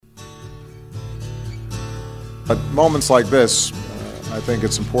At moments like this, I think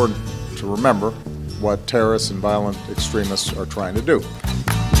it's important to remember what terrorists and violent extremists are trying to do.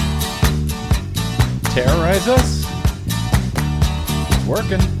 Terrorize us? It's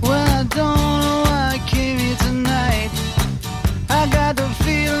working. Well, I don't know why I came here tonight. I got the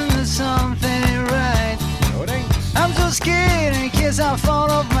feeling that something ain't right. No, it ain't. I'm so scared in case I fall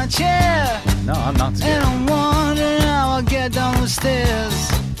off my chair. No, I'm not scared. And I'm wondering how I'll get down the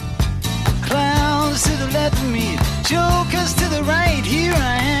stairs. Clowns to the left of me, jokers to the right. Here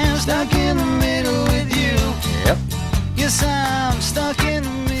I am, stuck in the middle with you. Yep. Yes, I'm stuck in the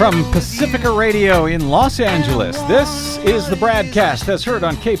middle. From Pacifica Radio in Los Angeles, this is the BradCast, as heard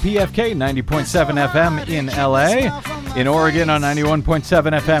on KPFK 90.7 FM in LA, in Oregon on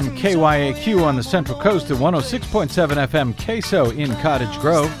 91.7 FM KYAQ on the Central Coast, and 106.7 FM KSO in Cottage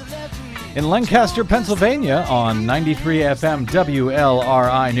Grove, in Lancaster, Pennsylvania on 93 FM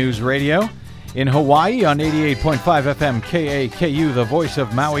WLRI News Radio, in Hawaii on 88.5 FM KAKU, the voice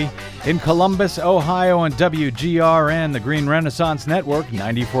of Maui, in Columbus, Ohio on WGRN, the Green Renaissance Network,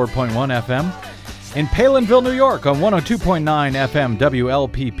 94.1 FM, in Palinville, New York on 102.9 FM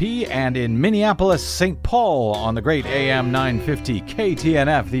WLPP, and in Minneapolis, St. Paul on the great AM 950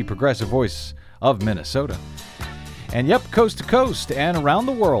 KTNF, the progressive voice of Minnesota. And yep, coast to coast and around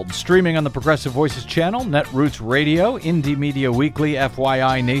the world, streaming on the Progressive Voices channel, Netroots Radio, Indie Media Weekly,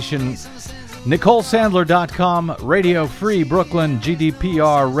 FYI Nation, NicoleSandler.com, Radio Free Brooklyn,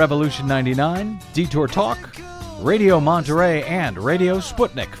 GDPR Revolution 99, Detour Talk, Radio Monterey, and Radio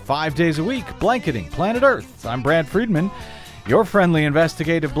Sputnik, 5 days a week, blanketing planet Earth. I'm Brad Friedman, your friendly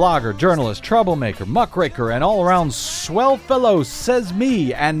investigative blogger, journalist, troublemaker, muckraker, and all-around swell fellow, says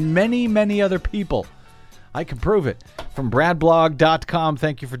me, and many, many other people. I can prove it. From bradblog.com,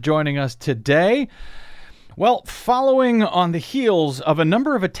 thank you for joining us today. Well, following on the heels of a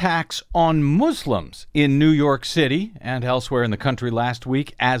number of attacks on Muslims in New York City and elsewhere in the country last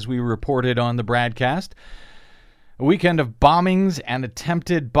week, as we reported on the BradCast, a weekend of bombings and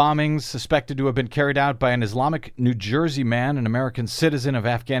attempted bombings suspected to have been carried out by an Islamic New Jersey man, an American citizen of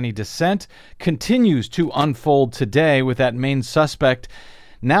Afghani descent, continues to unfold today, with that main suspect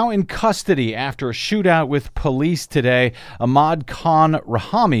now in custody after a shootout with police today. Ahmad Khan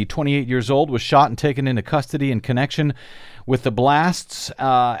Rahami, 28 years old, was shot and taken into custody in connection with the blasts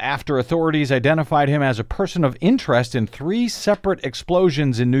after authorities identified him as a person of interest in 3 separate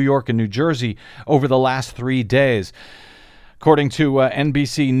explosions in New York and New Jersey over the last 3 days. According to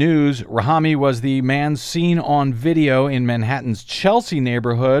NBC News, Rahami was the man seen on video in Manhattan's Chelsea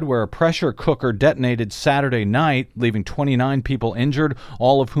neighborhood, where a pressure cooker detonated Saturday night, leaving 29 people injured,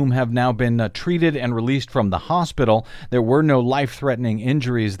 all of whom have now been treated and released from the hospital. There were no life-threatening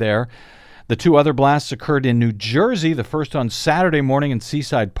injuries there. The 2 other blasts occurred in New Jersey, the first on Saturday morning in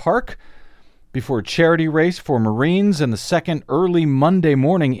Seaside Park before a charity race for Marines, and the second early Monday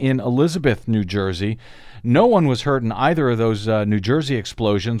morning in Elizabeth, New Jersey. No one was hurt in either of those New Jersey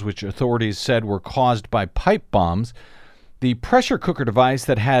explosions, which authorities said were caused by pipe bombs. The pressure cooker device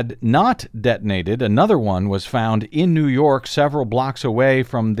that had not detonated, another one, was found in New York, several blocks away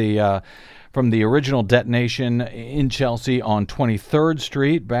from the original detonation in Chelsea on 23rd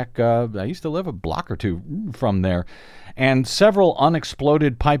Street. I used to live a block or two from there. And several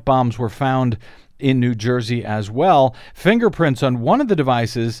unexploded pipe bombs were found in New Jersey as well. Fingerprints on one of the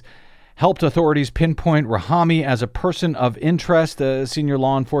devices helped authorities pinpoint Rahami as a person of interest. A senior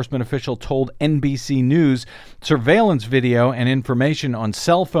law enforcement official told NBC News surveillance video and information on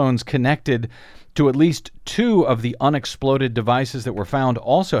cell phones connected to at least 2 of the unexploded devices that were found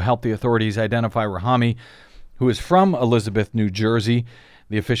also helped the authorities identify Rahami, who is from Elizabeth, New Jersey.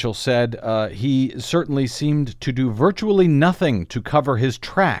 The official said he certainly seemed to do virtually nothing to cover his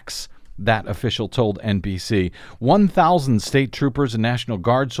tracks. That official told NBC. 1,000 state troopers and National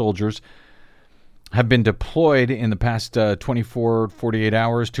Guard soldiers have been deployed in the past 48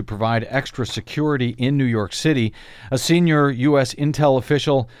 hours to provide extra security in New York City. A senior U.S. intel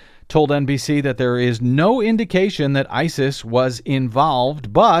official told NBC that there is no indication that ISIS was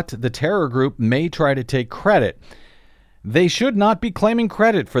involved, but the terror group may try to take credit. They should not be claiming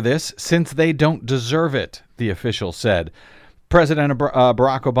credit for this since they don't deserve it, the official said. President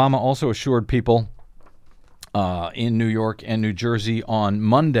Barack Obama also assured people in New York and New Jersey on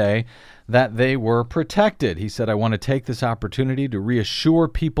Monday that they were protected. He said, "I want to take this opportunity to reassure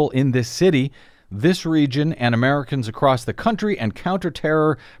people in this city, this region, and Americans across the country and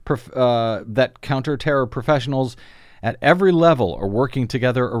counterterror professionals at every level are working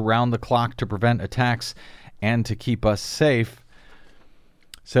together around the clock to prevent attacks and to keep us safe."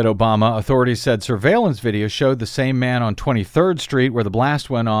 said Obama. Authorities said surveillance video showed the same man on 23rd Street where the blast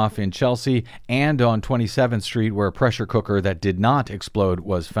went off in Chelsea and on 27th Street where a pressure cooker that did not explode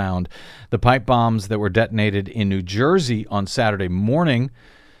was found. The pipe bombs that were detonated in New Jersey on Saturday morning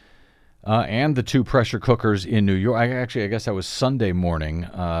and the two pressure cookers in New York. I guess that was Sunday morning,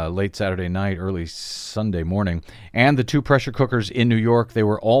 late Saturday night, early Sunday morning. And the two pressure cookers in New York, they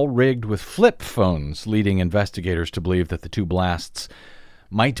were all rigged with flip phones, leading investigators to believe that the two blasts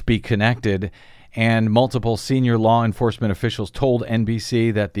might be connected, and multiple senior law enforcement officials told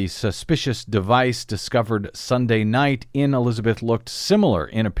NBC that the suspicious device discovered Sunday night in Elizabeth looked similar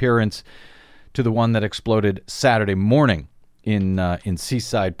in appearance to the one that exploded Saturday morning in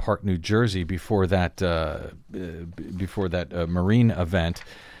Seaside Park, New Jersey, before that marine event.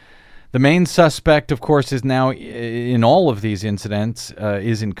 The main suspect, of course, is now in all of these incidents,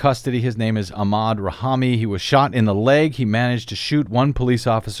 is in custody. His name is Ahmad Rahami. He was shot in the leg. He managed to shoot one police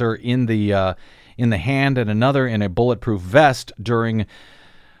officer in the hand and another in a bulletproof vest during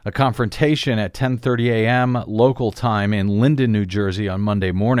a confrontation at 10:30 a.m. local time in Linden, New Jersey on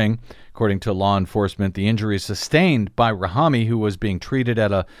Monday morning. According to law enforcement, the injuries sustained by Rahami, who was being treated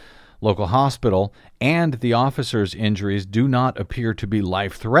at a local hospital, and the officer's injuries do not appear to be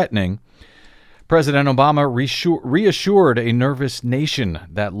life-threatening. President Obama reassured a nervous nation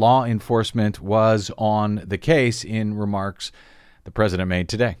that law enforcement was on the case in remarks the president made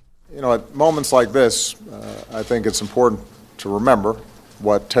today. You know, at moments like this, I think it's important to remember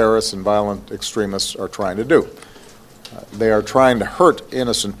what terrorists and violent extremists are trying to do. They are trying to hurt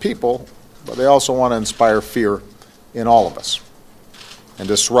innocent people, but they also want to inspire fear in all of us and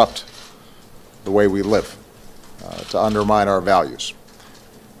disrupt the way we live, to undermine our values.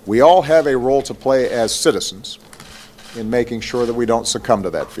 We all have a role to play as citizens in making sure that we don't succumb to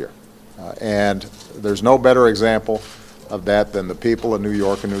that fear. And there's no better example of that than the people of New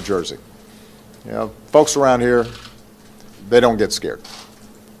York and New Jersey. You know, folks around here, they don't get scared.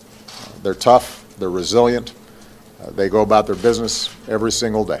 They're tough, they're resilient, they go about their business every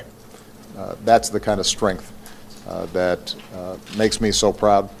single day. That's the kind of strength that makes me so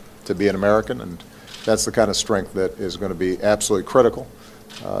proud to be an American, and that's the kind of strength that is going to be absolutely critical,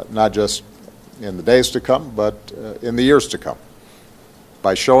 not just in the days to come, but in the years to come.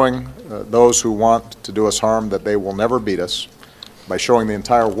 By showing those who want to do us harm that they will never beat us, by showing the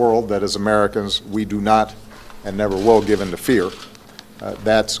entire world that as Americans we do not and never will give in to fear,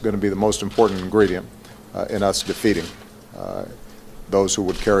 that's going to be the most important ingredient in us defeating those who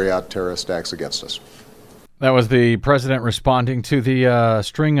would carry out terrorist acts against us. That was the president responding to the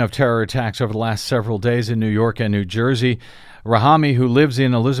string of terror attacks over the last several days in New York and New Jersey. Rahami, who lives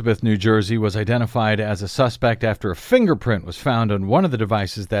in Elizabeth, New Jersey, was identified as a suspect after a fingerprint was found on one of the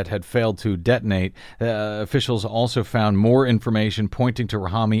devices that had failed to detonate. Officials also found more information pointing to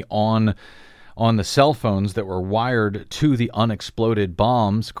Rahami on the cell phones that were wired to the unexploded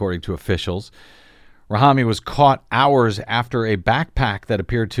bombs, according to officials. Rahami was caught hours after a backpack that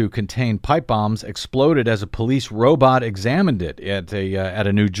appeared to contain pipe bombs exploded as a police robot examined it at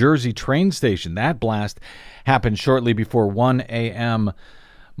a New Jersey train station. That blast happened shortly before 1 a.m.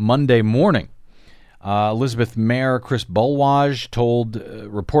 Monday morning. Elizabeth Mayor Chris Bulwaj told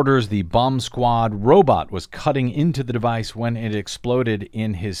reporters the bomb squad robot was cutting into the device when it exploded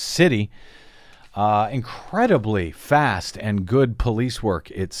in his city. Incredibly fast and good police work,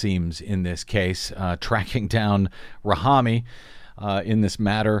 it seems, in this case, tracking down Rahami in this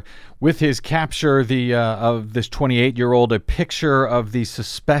matter. With his capture of this 28-year-old, a picture of the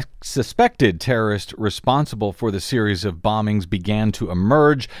suspected terrorist responsible for the series of bombings began to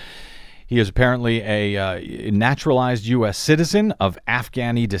emerge. He is apparently a naturalized U.S. citizen of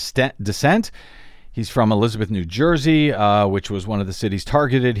Afghani descent. He's from Elizabeth, New Jersey, which was one of the cities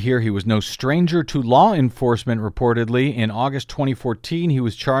targeted here. He was no stranger to law enforcement, reportedly. In August 2014, he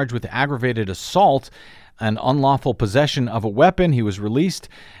was charged with aggravated assault and unlawful possession of a weapon. He was released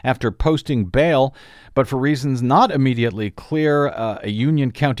after posting bail, but for reasons not immediately clear, a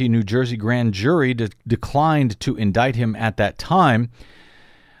Union County, New Jersey grand jury declined to indict him at that time.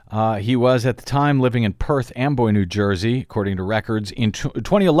 He was at the time living in Perth Amboy, New Jersey, according to records. In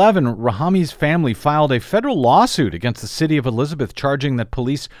 2011, Rahami's family filed a federal lawsuit against the city of Elizabeth, charging that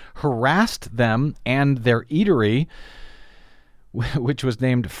police harassed them and their eatery, which was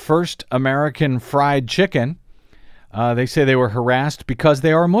named First American Fried Chicken. They say they were harassed because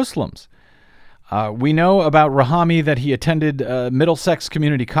they are Muslims. We know about Rahami that he attended Middlesex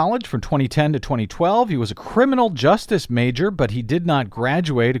Community College from 2010 to 2012. He was a criminal justice major, but he did not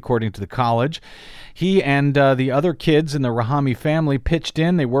graduate, according to the college. He and the other kids in the Rahami family pitched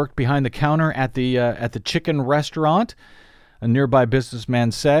in. They worked behind the counter at the chicken restaurant a nearby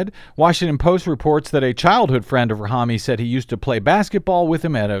businessman said. Washington Post reports that a childhood friend of Rahami said he used to play basketball with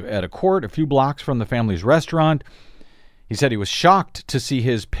him at a court a few blocks from the family's restaurant. He said he was shocked to see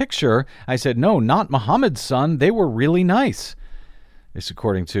his picture. I said, no, not Muhammad's son. They were really nice. This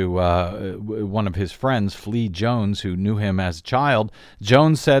according to one of his friends, Flea Jones, who knew him as a child.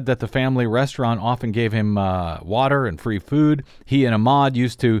 Jones said that the family restaurant often gave him water and free food. He and Ahmad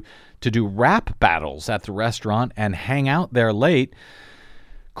used to do rap battles at the restaurant and hang out there late.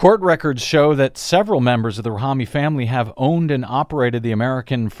 Court records show that several members of the Rahami family have owned and operated the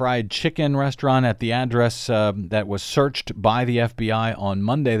American Fried Chicken restaurant at the address that was searched by the FBI on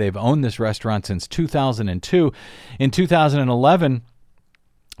Monday. They've owned this restaurant since 2002. In 2011,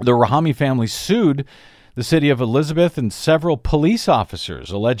 the Rahami family sued the city of Elizabeth and several police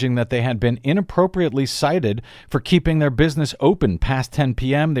officers, alleging that they had been inappropriately cited for keeping their business open past 10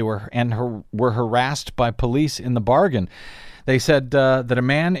 p.m. They were harassed by police in the bargain. They said that a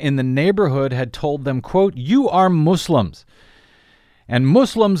man in the neighborhood had told them, quote, "You are Muslims, and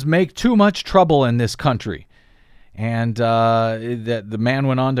Muslims make too much trouble in this country." And that the man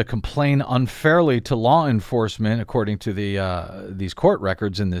went on to complain unfairly to law enforcement, according to these court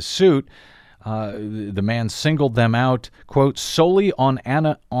records in this suit. The man singled them out, quote, solely on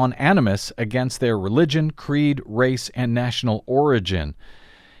animus against their religion, creed, race, and national origin.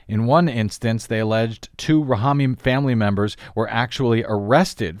 In one instance, they alleged 2 Rahami family members were actually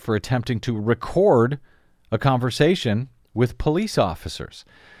arrested for attempting to record a conversation with police officers.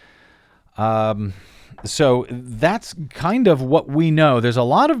 So that's kind of what we know. There's a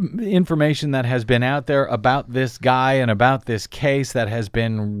lot of information that has been out there about this guy and about this case that has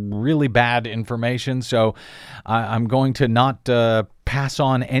been really bad information. So I'm going to not pass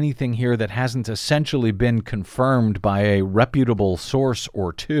on anything here that hasn't essentially been confirmed by a reputable source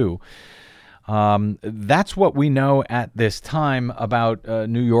or two. That's what we know at this time about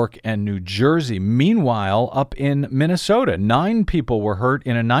New York and New Jersey. Meanwhile, up in Minnesota, 9 people were hurt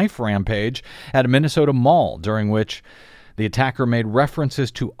in a knife rampage at a Minnesota mall, during which the attacker made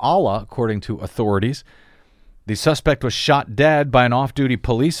references to Allah, according to authorities. The suspect was shot dead by an off-duty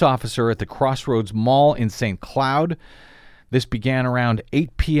police officer at the Crossroads Mall in St. Cloud. This began around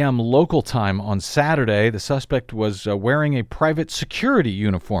 8 p.m. local time on Saturday. The suspect was wearing a private security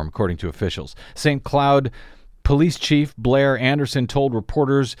uniform, according to officials. St. Cloud Police Chief Blair Anderson told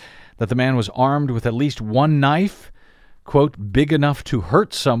reporters that the man was armed with at least one knife, quote, big enough to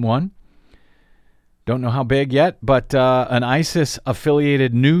hurt someone. Don't know how big yet, but an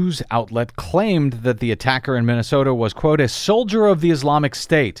ISIS-affiliated news outlet claimed that the attacker in Minnesota was, quote, a soldier of the Islamic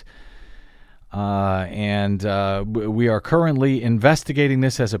State. And we are currently investigating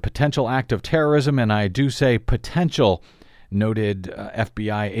this as a potential act of terrorism, and I do say potential, noted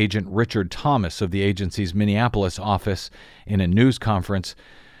FBI agent Richard Thomas of the agency's Minneapolis office in a news conference.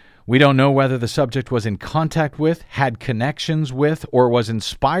 We don't know whether the subject was in contact with, had connections with, or was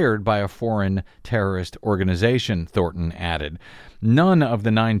inspired by a foreign terrorist organization, Thornton added. None of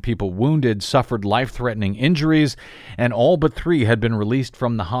the 9 people wounded suffered life-threatening injuries, and all but 3 had been released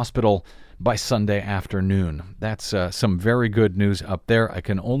from the hospital by Sunday afternoon. That's some very good news up there. I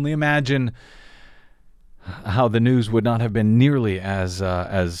can only imagine how the news would not have been nearly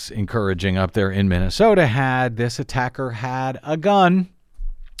as encouraging up there in Minnesota had this attacker had a gun.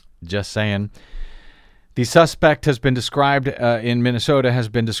 Just saying. The suspect has been described in Minnesota has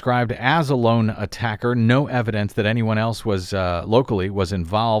been described as a lone attacker. No evidence that anyone else was locally was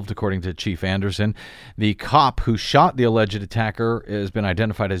involved, according to Chief Anderson. The cop who shot the alleged attacker has been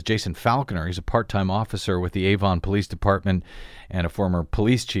identified as Jason Falconer. He's a part-time officer with the Avon Police Department and a former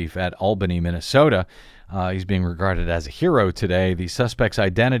police chief at Albany, Minnesota. He's being regarded as a hero today. The suspect's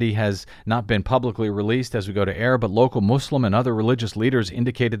identity has not been publicly released as we go to air, but local Muslim and other religious leaders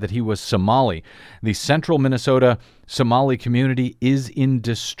indicated that he was Somali. The central Minnesota Somali community is in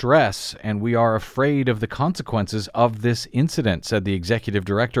distress, and we are afraid of the consequences of this incident, said the executive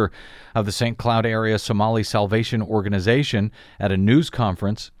director of the St. Cloud Area Somali Salvation Organization at a news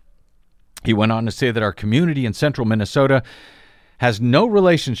conference. He went on to say that our community in central Minnesota has no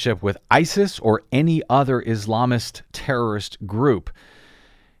relationship with ISIS or any other Islamist terrorist group.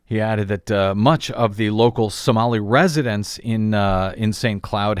 He added that much of the local Somali residents in St.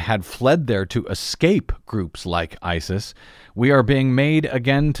 Cloud had fled there to escape groups like ISIS. We are being made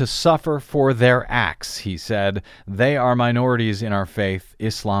again to suffer for their acts, he said. They are minorities in our faith.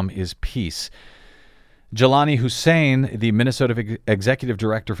 Islam is peace. Jelani Hussein, the Minnesota executive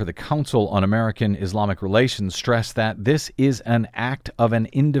director for the Council on American Islamic Relations, stressed that this is an act of an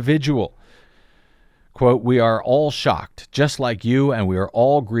individual. Quote, "We are all shocked, just like you, and we are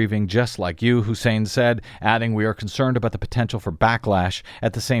all grieving just like you," Hussein said, adding, "We are concerned about the potential for backlash."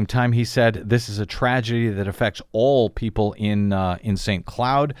 At the same time, he said, "This is a tragedy that affects all people in St.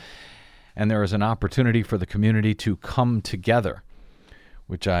 Cloud, and there is an opportunity for the community to come together,"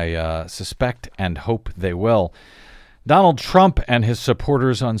 which I suspect and hope they will. Donald Trump and his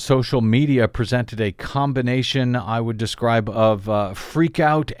supporters on social media presented a combination I would describe of freak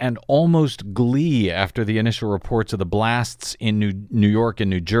out and almost glee after the initial reports of the blasts in New York and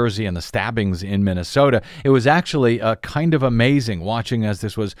New Jersey and the stabbings in Minnesota. It was actually kind of amazing watching as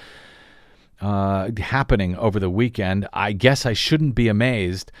this was happening over the weekend. I guess I shouldn't be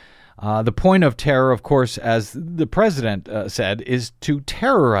amazed. The point of terror, of course, as the president said, is to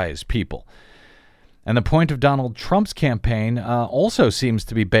terrorize people. And the point of Donald Trump's campaign also seems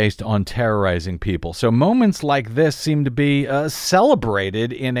to be based on terrorizing people. So moments like this seem to be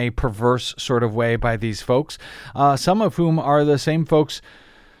celebrated in a perverse sort of way by these folks, some of whom are the same folks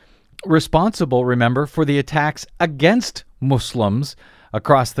responsible, remember, for the attacks against Muslims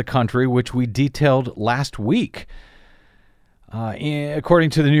across the country, which we detailed last week.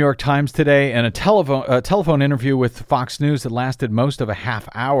 According to the New York Times today, in a telephone interview with Fox News that lasted most of a half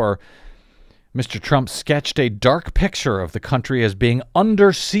hour, Mr. Trump sketched a dark picture of the country as being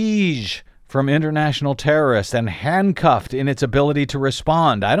under siege from international terrorists and handcuffed in its ability to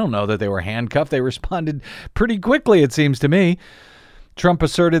respond. I don't know that they were handcuffed. They responded pretty quickly, it seems to me. Trump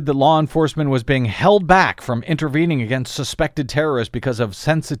asserted that law enforcement was being held back from intervening against suspected terrorists because of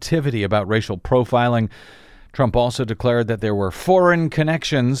sensitivity about racial profiling. Trump also declared that there were foreign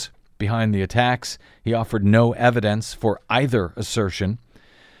connections behind the attacks. He offered no evidence for either assertion.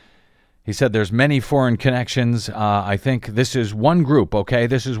 He said there's many foreign connections. I think this is one group, okay?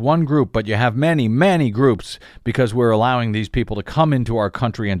 This is one group, but you have many, many groups because we're allowing these people to come into our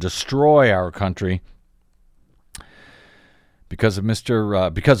country and destroy our country. Because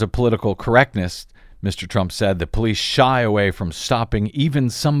of political correctness, Mr. Trump said the police shy away from stopping even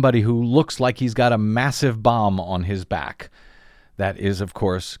somebody who looks like he's got a massive bomb on his back. That is, of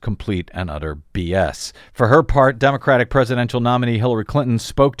course, complete and utter BS. For her part, Democratic presidential nominee Hillary Clinton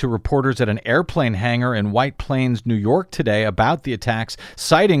spoke to reporters at an airplane hangar in White Plains, New York today about the attacks,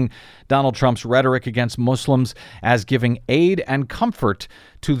 citing Donald Trump's rhetoric against Muslims as giving aid and comfort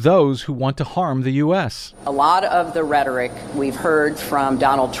to those who want to harm the U.S. A lot of the rhetoric we've heard from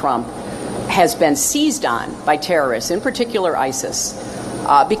Donald Trump has been seized on by terrorists, in particular ISIS.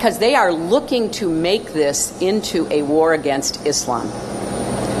 Because they are looking to make this into a war against Islam.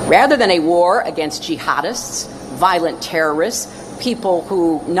 Rather than a war against jihadists, violent terrorists, people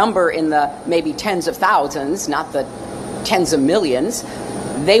who number in the maybe tens of thousands, not the tens of millions,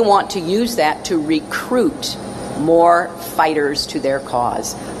 they want to use that to recruit more fighters to their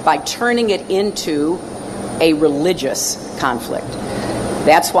cause by turning it into a religious conflict.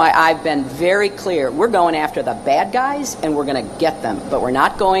 That's why I've been very clear. We're going after the bad guys, and we're going to get them. But we're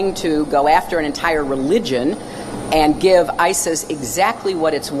not going to go after an entire religion and give ISIS exactly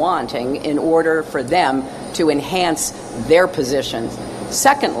what it's wanting in order for them to enhance their position.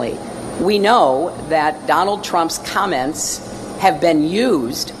 Secondly, we know that Donald Trump's comments have been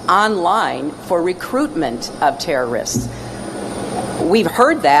used online for recruitment of terrorists. We've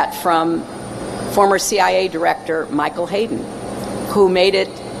heard that from former CIA Director Michael Hayden, who made it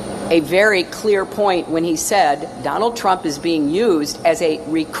a very clear point when he said Donald Trump is being used as a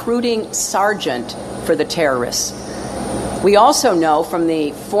recruiting sergeant for the terrorists. We also know from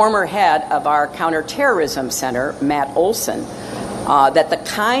the former head of our counterterrorism center, Matt Olson, that the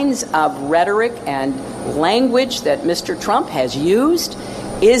kinds of rhetoric and language that Mr. Trump has used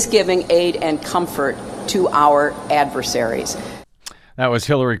is giving aid and comfort to our adversaries. That was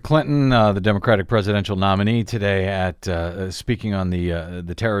Hillary Clinton, the Democratic presidential nominee, today at speaking on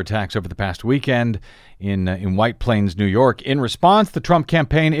the terror attacks over the past weekend in White Plains, New York. In response, the Trump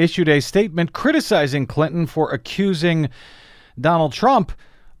campaign issued a statement criticizing Clinton for accusing Donald Trump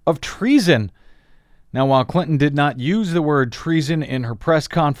of treason. Now, while Clinton did not use the word treason in her press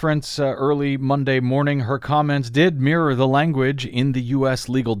conference early Monday morning, her comments did mirror the language in the U.S.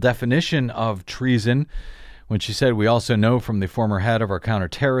 legal definition of treason, when she said, "We also know from the former head of our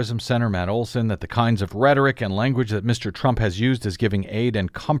counterterrorism center, Matt Olson, that the kinds of rhetoric and language that Mr. Trump has used is giving aid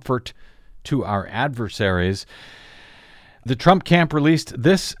and comfort to our adversaries." The Trump camp released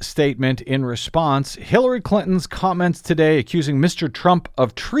this statement in response. Hillary Clinton's comments today accusing Mr. Trump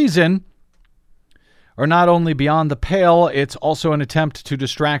of treason are not only beyond the pale, it's also an attempt to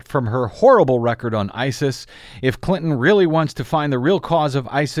distract from her horrible record on ISIS. If Clinton really wants to find the real cause of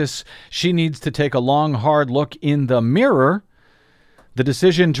ISIS, she needs to take a long, hard look in the mirror. The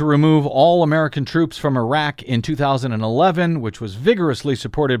decision to remove all American troops from Iraq in 2011, which was vigorously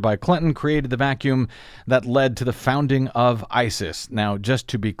supported by Clinton, created the vacuum that led to the founding of ISIS. Now, just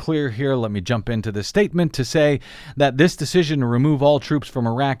to be clear here, let me jump into the statement to say that this decision to remove all troops from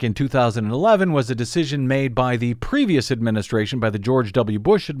Iraq in 2011 was a decision made by the previous administration, by the George W.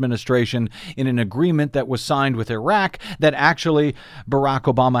 Bush administration, in an agreement that was signed with Iraq that actually Barack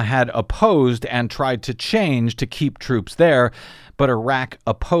Obama had opposed and tried to change to keep troops there. But Iraq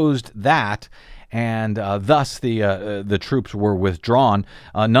opposed that, and thus the troops were withdrawn.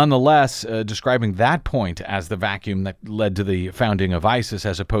 Nonetheless, describing that point as the vacuum that led to the founding of ISIS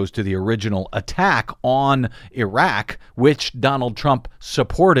as opposed to the original attack on Iraq, which Donald Trump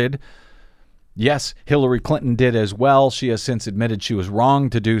supported. Yes, Hillary Clinton did as well. She has since admitted she was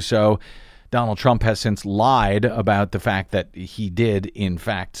wrong to do so. Donald Trump has since lied about the fact that he did, in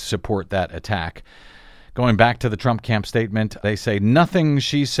fact, support that attack. Going back to the Trump camp statement, they say nothing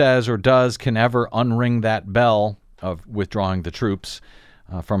she says or does can ever unring that bell of withdrawing the troops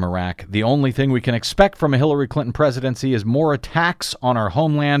from Iraq. The only thing we can expect from a Hillary Clinton presidency is more attacks on our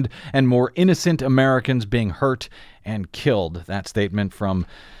homeland and more innocent Americans being hurt and killed. That statement from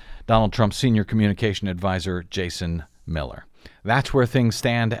Donald Trump's senior communication advisor, Jason Miller. That's where things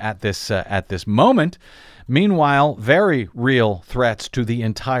stand at this moment. Meanwhile, very real threats to the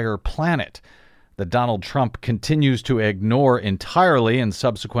entire planet that Donald Trump continues to ignore entirely, and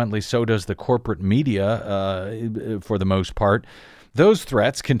subsequently so does the corporate media for the most part. Those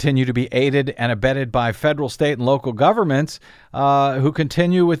threats continue to be aided and abetted by federal, state, and local governments who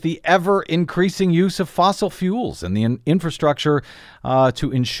continue with the ever-increasing use of fossil fuels and the infrastructure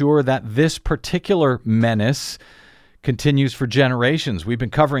to ensure that this particular menace continues for generations. We've been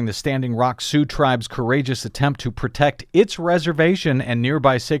covering the Standing Rock Sioux Tribe's courageous attempt to protect its reservation and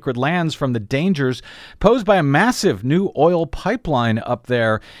nearby sacred lands from the dangers posed by a massive new oil pipeline up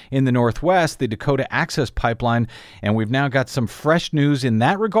there in the Northwest, the Dakota Access Pipeline. And we've now got some fresh news in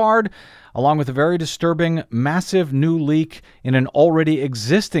that regard, along with a very disturbing, massive new leak in an already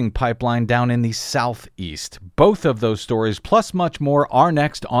existing pipeline down in the southeast. Both of those stories, plus much more, are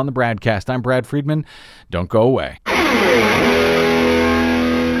next on the BradCast. I'm Brad Friedman. Don't go away.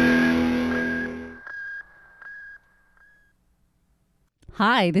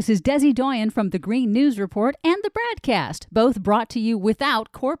 Hi, this is Desi Doyen from the Green News Report and the BradCast, both brought to you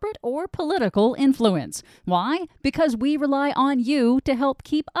without corporate or political influence. Why? Because we rely on you to help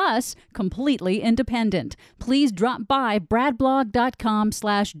keep us completely independent. Please drop by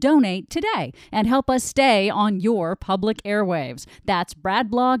bradblog.com/donate today and help us stay on your public airwaves. That's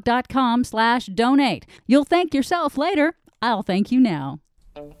bradblog.com/donate. You'll thank yourself later. I'll thank you now.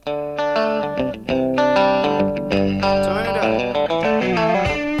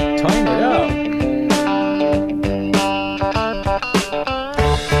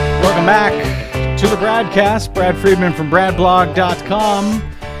 Welcome back to the BradCast. Brad Friedman from bradblog.com.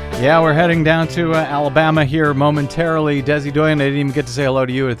 Yeah, we're heading down to Alabama here momentarily. Desi Doyen, I didn't even get to say hello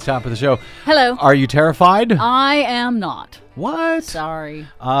to you at the top of the show. Hello. Are you terrified? I am not. What? Sorry.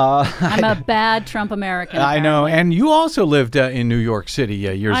 I'm a bad Trump American. I know. And you also lived in New York City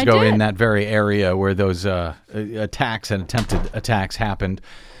years ago in that very area where those attacks and attempted attacks happened.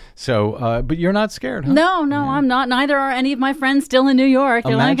 So, but you're not scared, huh? No, I'm not. Neither are any of my friends still in New York.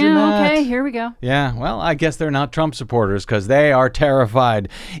 They're Imagine like, that. Okay, here we go. Yeah, well, I guess they're not Trump supporters because they are terrified.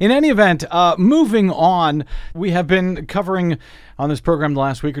 In any event, moving on, we have been covering on this program the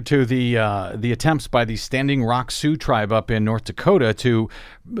last week or two the attempts by the Standing Rock Sioux Tribe up in North Dakota to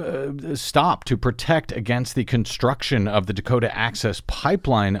protect against the construction of the Dakota Access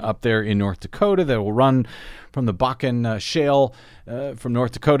Pipeline up there in North Dakota that will run from the Bakken Shale from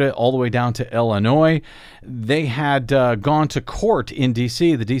North Dakota all the way down to Illinois. They had gone to court in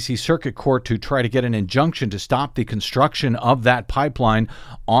D.C., the D.C. Circuit Court, to try to get an injunction to stop the construction of that pipeline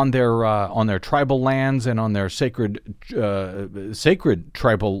on their tribal lands and on their sacred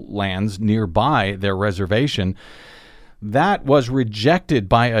tribal lands nearby their reservation. That was rejected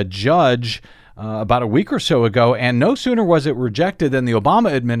by a judge about a week or so ago, and no sooner was it rejected than the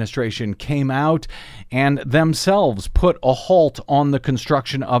Obama administration came out and themselves put a halt on the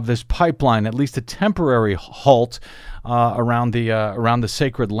construction of this pipeline, at least a temporary halt around the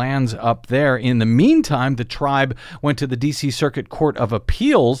sacred lands up there. In the meantime, the tribe went to the D.C. Circuit Court of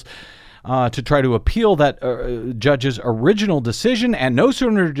Appeals to try to appeal that judge's original decision, and no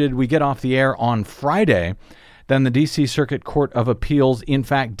sooner did we get off the air on Friday then the D.C. Circuit Court of Appeals, in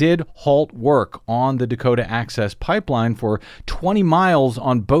fact, did halt work on the Dakota Access Pipeline for 20 miles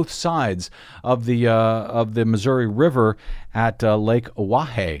on both sides of the Missouri River at Lake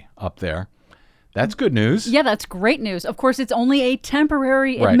Oahe up there. That's good news. Yeah, that's great news. Of course, it's only a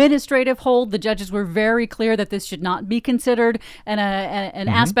temporary Right. administrative hold. The judges were very clear that this should not be considered an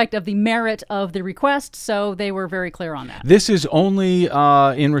aspect of the merit of the request, so they were very clear on that. This is only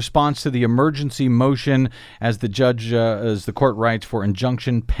in response to the emergency motion, as the court writes, for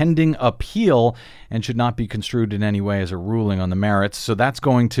injunction pending appeal, and should not be construed in any way as a ruling on the merits. So that's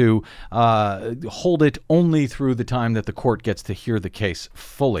going to hold it only through the time that the court gets to hear the case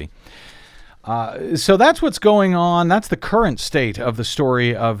fully. So that's what's going on. That's the current state of the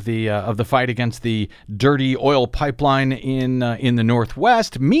story of the fight against the dirty oil pipeline in the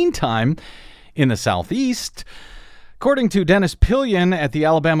Northwest. Meantime, in the Southeast, according to Dennis Pillion at the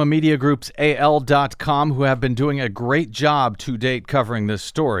Alabama media groups AL.com, who have been doing a great job to date covering this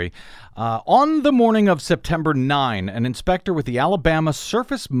story, on the morning of September 9, an inspector with the Alabama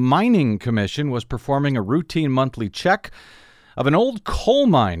Surface Mining Commission was performing a routine monthly check of an old coal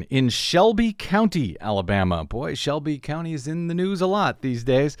mine in Shelby County, Alabama. Boy, Shelby County is in the news a lot these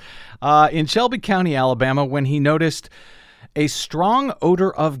days. In Shelby County, Alabama, when he noticed a strong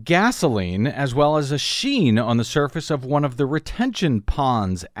odor of gasoline as well as a sheen on the surface of one of the retention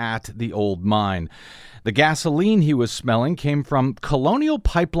ponds at the old mine. The gasoline he was smelling came from Colonial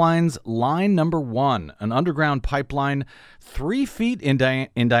Pipeline's Line Number 1, an underground pipeline 3 feet in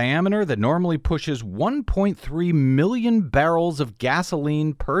diameter that normally pushes 1.3 million barrels of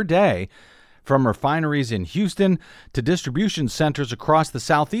gasoline per day from refineries in Houston to distribution centers across the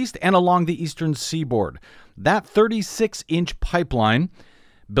Southeast and along the eastern seaboard. That 36-inch pipeline,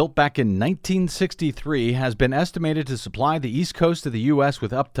 built back in 1963, has been estimated to supply the east coast of the U.S.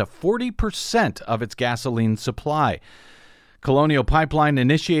 with up to 40% of its gasoline supply. Colonial Pipeline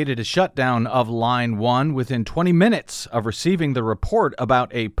initiated a shutdown of Line 1 within 20 minutes of receiving the report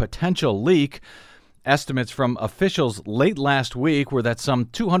about a potential leak. Estimates from officials late last week were that some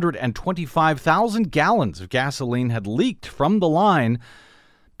 225,000 gallons of gasoline had leaked from the line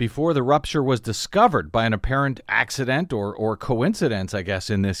before the rupture was discovered by an apparent accident or coincidence, I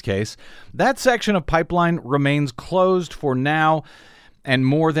guess, in this case. That section of pipeline remains closed for now and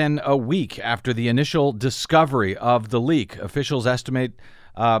more than a week after the initial discovery of the leak. Officials estimate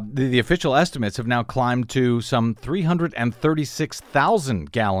the official estimates have now climbed to some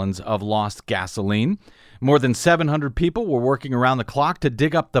 336,000 gallons of lost gasoline. More than 700 people were working around the clock to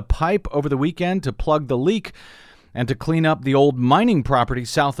dig up the pipe over the weekend to plug the leak and to clean up the old mining property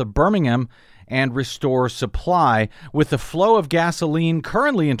south of Birmingham and restore supply. With the flow of gasoline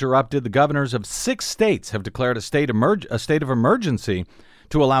currently interrupted, the governors of 6 states have declared a state of emergency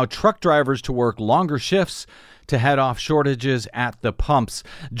to allow truck drivers to work longer shifts to head off shortages at the pumps.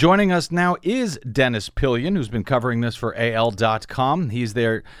 Joining us now is Dennis Pillion, who's been covering this for AL.com. He's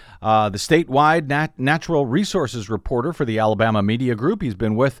the statewide natural resources reporter for the Alabama Media Group. He's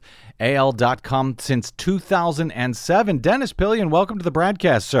been with AL.com since 2007. Dennis Pillion, welcome to the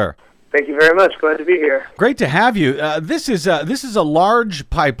BradCast, sir. Thank you very much. Glad to be here. Great to have you. This is a large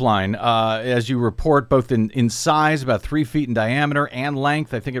pipeline, as you report, both in size, about 3 feet in diameter, and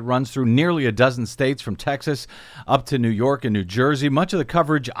length. I think it runs through nearly a dozen states from Texas up to New York and New Jersey. Much of the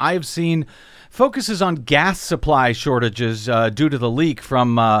coverage I've seen focuses on gas supply shortages due to the leak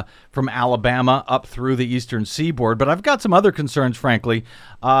from Alabama up through the eastern seaboard. But I've got some other concerns, frankly,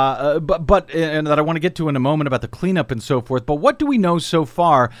 and that I want to get to in a moment about the cleanup and so forth. But what do we know so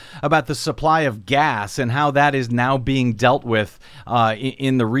far about the supply of gas and how that is now being dealt with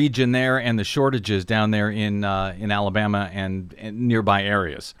in the region there and the shortages down there in Alabama and nearby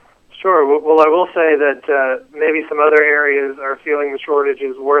areas? Sure. Well, I will say that maybe some other areas are feeling the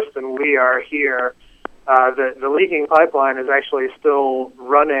shortages worse than we are here. The leaking pipeline is actually still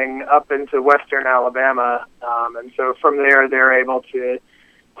running up into western Alabama, and so from there they're able to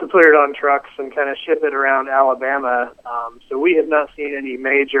put it on trucks and kind of ship it around Alabama. So we have not seen any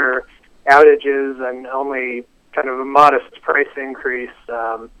major outages and only kind of a modest price increase.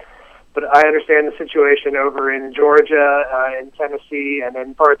 But I understand the situation over in Georgia, in Tennessee, and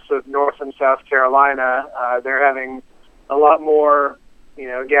in parts of North and South Carolina. They're having a lot more,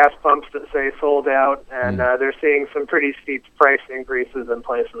 gas pumps that say sold out, and they're seeing some pretty steep price increases in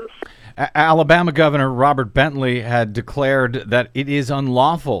places. Alabama Governor Robert Bentley had declared that it is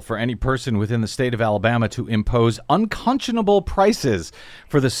unlawful for any person within the state of Alabama to impose unconscionable prices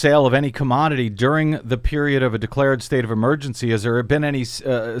for the sale of any commodity during the period of a declared state of emergency. Has there been any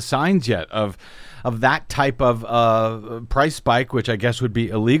signs yet of that type of price spike, which I guess would be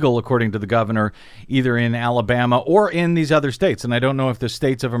illegal, according to the governor, either in Alabama or in these other states? And I don't know if the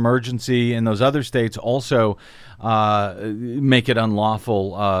states of emergency in those other states also make it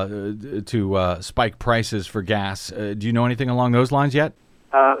unlawful to spike prices for gas. Do you know anything along those lines yet?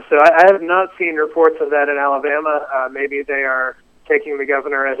 So I have not seen reports of that in Alabama. Maybe they are taking the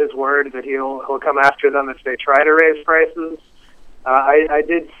governor at his word that he'll come after them if they try to raise prices. I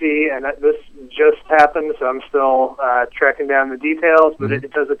did see, and this just happened, so I'm still tracking down the details, but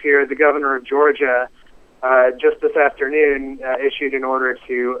it does appear the governor of Georgia just this afternoon issued an order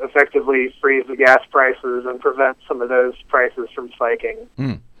to effectively freeze the gas prices and prevent some of those prices from spiking.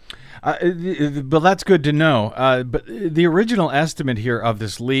 Well, that's good to know. But the original estimate here of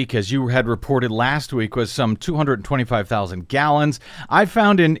this leak, as you had reported last week, was some 225,000 gallons. I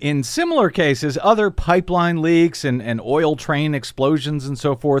found in similar cases, other pipeline leaks and oil train explosions and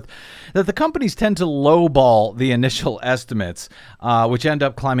so forth, that the companies tend to lowball the initial estimates, which end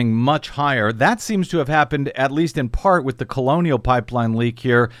up climbing much higher. That seems to have happened, at least in part, with the Colonial Pipeline leak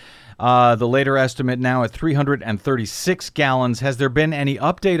here. The later estimate now at 336 gallons. Has there been any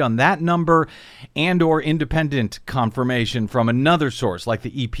update on that number and or independent confirmation from another source like the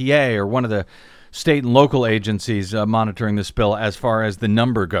EPA or one of the state and local agencies monitoring the spill as far as the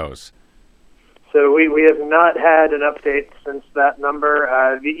number goes? So we have not had an update since that number.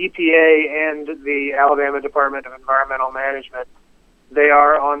 The EPA and the Alabama Department of Environmental Management, they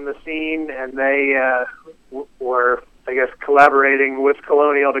are on the scene, and they were, I guess, collaborating with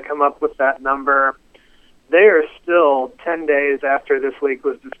Colonial to come up with that number. They are still 10 days after this leak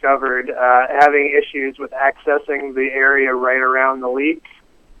was discovered, having issues with accessing the area right around the leak.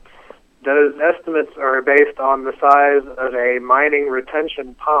 Those estimates are based on the size of a mining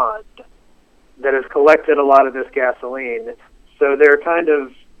retention pond that has collected a lot of this gasoline. So they're kind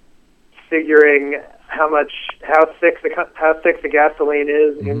of figuring how thick the gasoline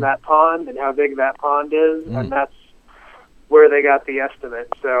is in that pond and how big that pond is, and that's where they got the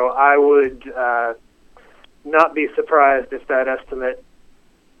estimate. So I would not be surprised if that estimate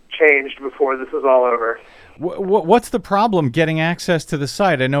changed before this is all over. What's the problem getting access to the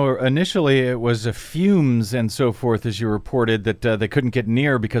site? I know initially it was fumes and so forth, as you reported, that they couldn't get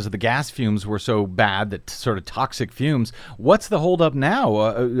near because of the gas fumes were so bad, that sort of toxic fumes. What's the holdup now,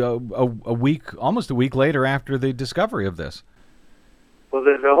 almost a week later after the discovery of this? Well,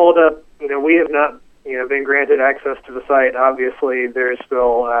 the holdup, we have not been granted access to the site. Obviously, there's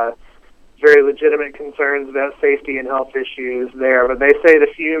still very legitimate concerns about safety and health issues there, but they say the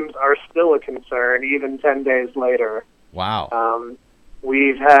fumes are still a concern even 10 days later. Wow.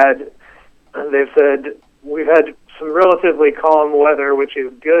 They've said we've had some relatively calm weather, which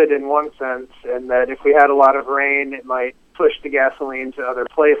is good in one sense, and that if we had a lot of rain, it might push the gasoline to other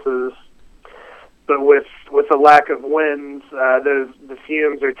places. But with the lack of winds, the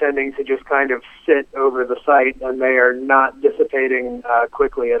fumes are tending to just kind of sit over the site, and they are not dissipating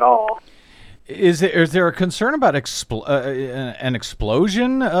quickly at all. Is there a concern about an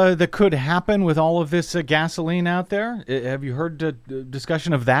explosion that could happen with all of this gasoline out there? Have you heard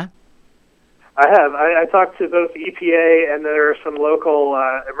discussion of that? I have. I talked to both EPA and there are some local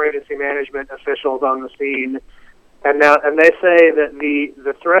emergency management officials on the scene, and they say that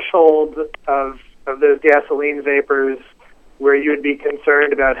the threshold of those gasoline vapors where you would be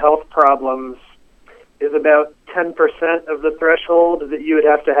concerned about health problems is about 10% of the threshold that you would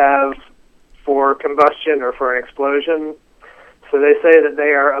have to have for combustion or for an explosion. So they say that they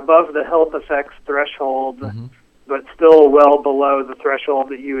are above the health effects threshold, but still well below the threshold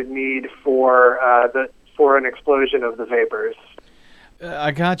that you would need for an explosion of the vapors.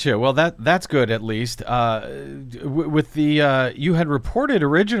 I gotcha. Well, that's good at least. With the you had reported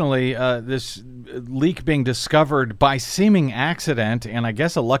originally this leak being discovered by seeming accident, and I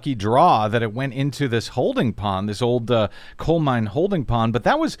guess a lucky draw that it went into this holding pond, this old coal mine holding pond. But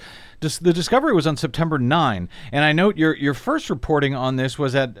that was just the discovery was on September 9, and I note your first reporting on this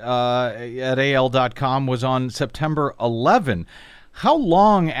was at AL.com was on September 11. How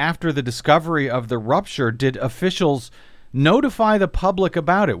long after the discovery of the rupture did officials notify the public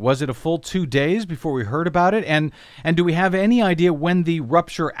about it? Was it a full 2 days before we heard about it? And do we have any idea when the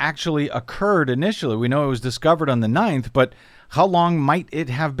rupture actually occurred initially? We know it was discovered on the 9th, but how long might it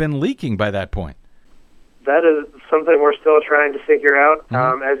have been leaking by that point? That is something we're still trying to figure out.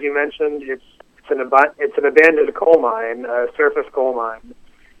 As you mentioned, it's an abandoned coal mine, a surface coal mine.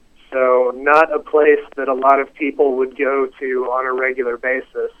 So not a place that a lot of people would go to on a regular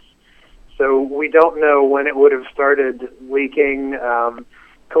basis. So we don't know when it would have started leaking.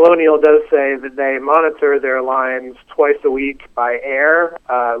 Colonial does say that they monitor their lines twice a week by air,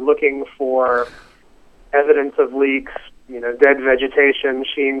 looking for evidence of leaks, dead vegetation,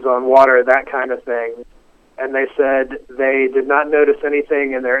 sheens on water, that kind of thing. And they said they did not notice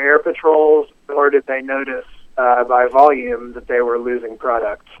anything in their air patrols, nor did they notice by volume that they were losing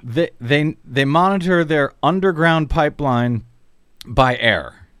product. They monitor their underground pipeline By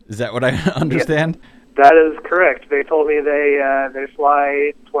air. Is that what I understand? Yeah, that is correct. They told me they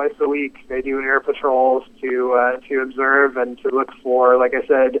fly twice a week. They do air patrols to observe and to look for, like I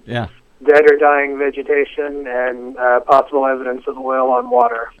said, dead or dying vegetation and possible evidence of oil on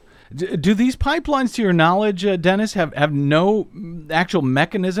water. Do these pipelines, to your knowledge, Dennis, have no actual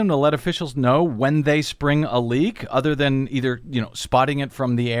mechanism to let officials know when they spring a leak, other than either spotting it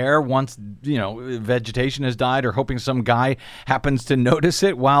from the air once vegetation has died, or hoping some guy happens to notice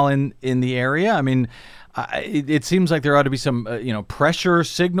it while in the area? I mean, it seems like there ought to be some pressure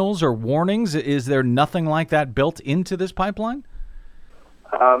signals or warnings. Is there nothing like that built into this pipeline?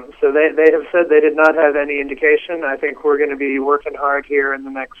 So they have said they did not have any indication. I think we're going to be working hard here in the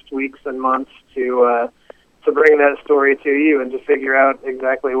next weeks and months to bring that story to you and to figure out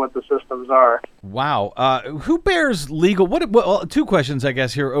exactly what the systems are. Wow. Who bears legal... Well, two questions, I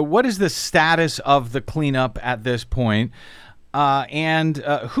guess, here. What is the status of the cleanup at this point? And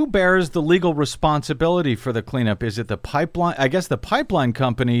who bears the legal responsibility for the cleanup? Is it the pipeline? I guess the pipeline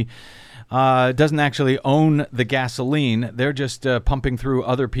company doesn't actually own the gasoline. They're just pumping through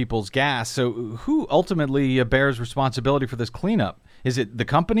other people's gas. So who ultimately bears responsibility for this cleanup? Is it the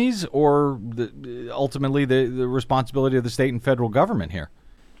companies, or ultimately the responsibility of the state and federal government here?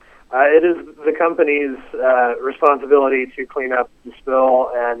 It is the company's responsibility to clean up the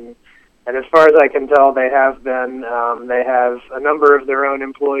spill, and as far as I can tell, they have been. They have a number of their own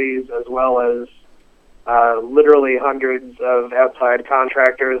employees, as well as literally hundreds of outside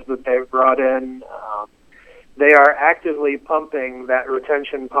contractors that they've brought in. They are actively pumping that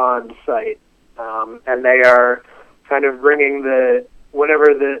retention pond site, and they are kind of bringing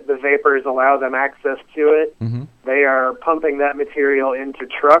whenever the vapors allow them access to it, they are pumping that material into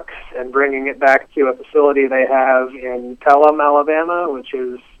trucks and bringing it back to a facility they have in Pelham, Alabama, which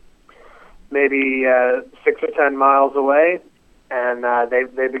is maybe 6 or 10 miles away. And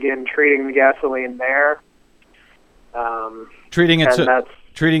they begin treating the gasoline there. Treating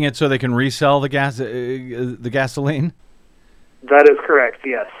it so they can resell the gasoline? That is correct,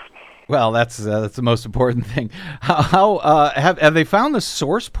 yes. Well, that's the most important thing. How have they found the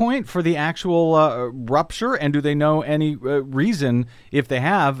source point for the actual rupture, and do they know any reason, if they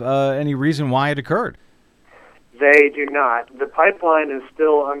have any reason why it occurred? They do not. The pipeline is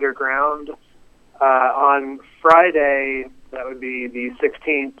still underground. On Friday, that would be the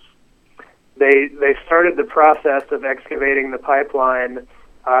 16th, they started the process of excavating the pipeline,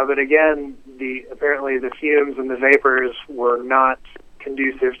 but again, apparently the fumes and the vapors were not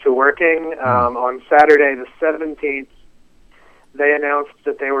conducive to working. On Saturday, the 17th, they announced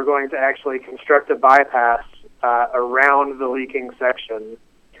that they were going to actually construct a bypass around the leaking section.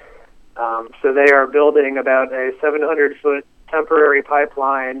 So they are building about a 700-foot temporary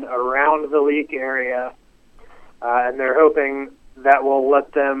pipeline around the leak area, and they're hoping that will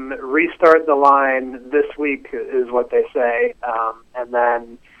let them restart the line this week, is what they say. And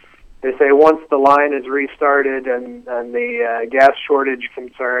then they say once the line is restarted and the gas shortage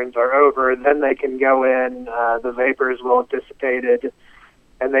concerns are over, then they can go in, the vapors will have dissipated,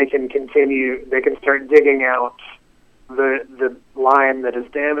 and they can start digging out the line that is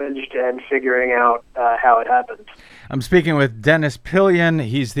damaged and figuring out how it happened. I'm speaking with Dennis Pillion.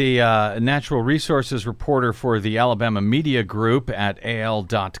 He's the natural resources reporter for the Alabama Media Group at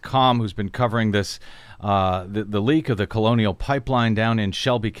AL.com, who's been covering this the leak of the Colonial Pipeline down in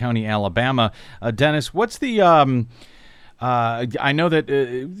Shelby County, Alabama. Dennis, what's the I know that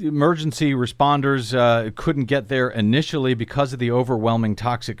emergency responders couldn't get there initially because of the overwhelming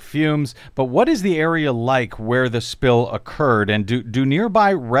toxic fumes, but what is the area like where the spill occurred? And do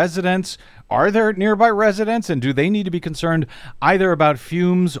nearby residents, are there nearby residents, and do they need to be concerned either about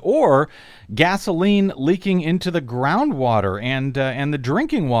fumes or gasoline leaking into the groundwater and the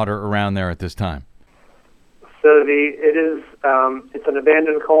drinking water around there at this time? So it's an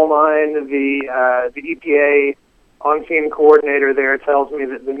abandoned coal mine. The EPA on-scene coordinator there tells me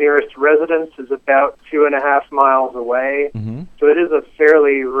that the nearest residence is about 2.5 miles away. So it is a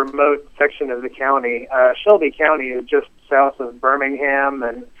fairly remote section of the county. Shelby County is just south of Birmingham,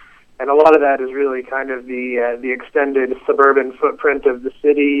 and a lot of that is really kind of the extended suburban footprint of the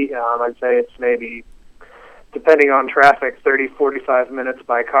city. I'd say it's maybe, depending on traffic, 30, 45 minutes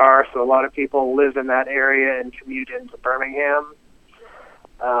by car. So a lot of people live in that area and commute into Birmingham.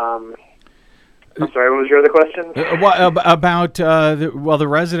 I'm sorry, what was your other question? About the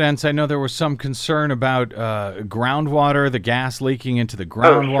residents. I know there was some concern about groundwater, the gas leaking into the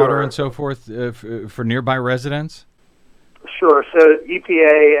groundwater and so forth for nearby residents. Sure. So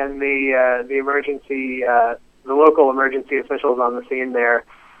EPA and the emergency, the local emergency officials on the scene there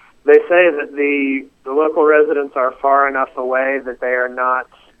They say that the local residents are far enough away that they are not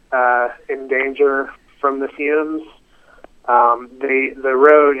in danger from the fumes. The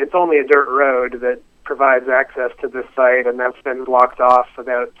road, it's only a dirt road that provides access to this site, and that's been blocked off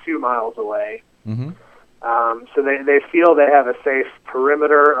about 2 miles away. Mm-hmm. So they feel they have a safe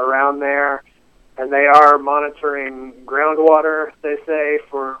perimeter around there, and they are monitoring groundwater, they say,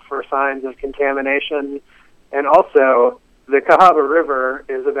 for signs of contamination. And also, the Cahaba River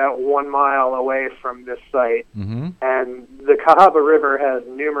is about 1 mile away from this site, Mm-hmm. and the Cahaba River has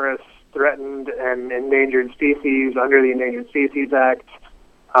numerous threatened and endangered species under the Endangered Species Act.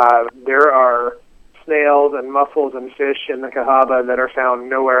 There are snails and mussels and fish in the Cahaba that are found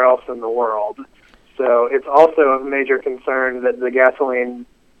nowhere else in the world. So it's also of major concern that the gasoline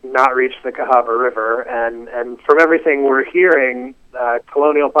not reach the Cahaba River. And from everything we're hearing,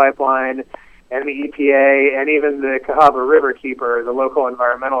 Colonial Pipeline and the EPA and even the Cahaba River Keeper, the local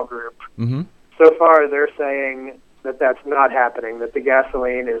environmental group, Mm-hmm. so far they're saying that that's not happening, that the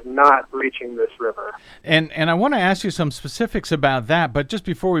gasoline is not reaching this river. And I want to ask you some specifics about that, but just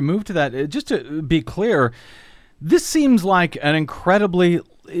before we move to that, just to be clear, this seems like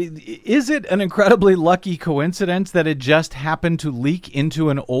is it an incredibly lucky coincidence that it just happened to leak into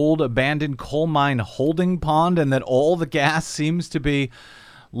an old abandoned coal mine holding pond and that all the gas seems to be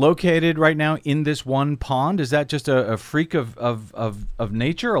located right now in this one pond? Is that just a freak of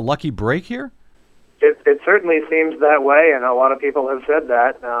nature, a lucky break here? It certainly seems that way, and a lot of people have said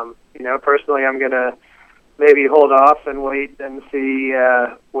that. Personally, I'm going to maybe hold off and wait and see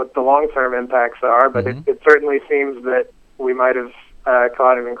what the long-term impacts are, but Mm-hmm. it certainly seems that we might have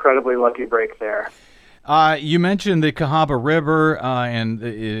caught an incredibly lucky break there. You mentioned the Cahaba River, and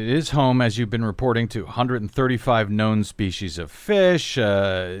it is home, as you've been reporting, to 135 known species of fish,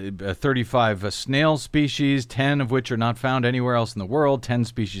 35 snail species, 10 of which are not found anywhere else in the world. 10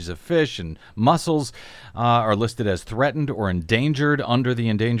 species of fish and mussels are listed as threatened or endangered under the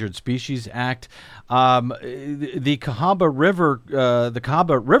Endangered Species Act. The Cahaba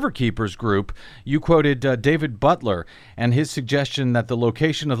River Keepers group, you quoted David Butler and his suggestion that the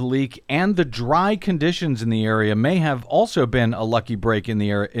location of the leak and the dry conditions in the area may have also been a lucky break in the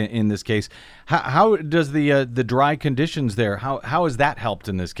area in this case. How does the dry conditions there? How has that helped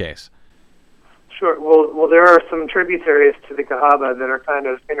in this case? Sure. Well, there are some tributaries to the Cahaba that are kind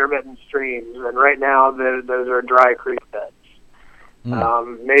of intermittent streams, and right now those are dry creek beds.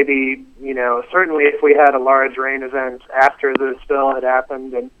 Maybe, certainly if we had a large rain event after the spill had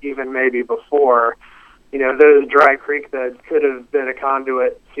happened, and even maybe before, those dry creek beds could have been a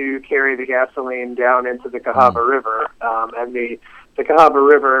conduit to carry the gasoline down into the Cahaba River. And the Cahaba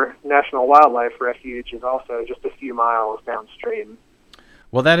River National Wildlife Refuge is also just a few miles downstream.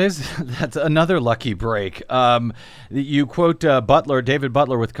 Well, that's another lucky break. You quote David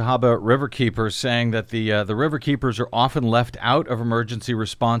Butler with Cahaba River Keepers, saying that the river keepers are often left out of emergency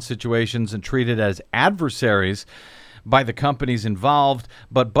response situations and treated as adversaries by the companies involved.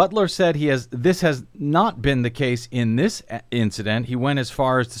 But Butler said this has not been the case in this incident. He went as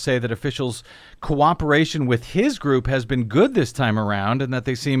far as to say that officials' cooperation with his group has been good this time around and that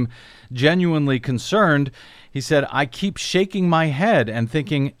they seem genuinely concerned. He said, "I keep shaking my head and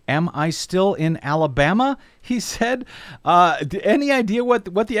thinking, am I still in Alabama?" He said, any idea what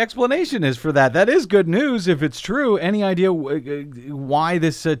the explanation is for that? That is good news if it's true. Any idea why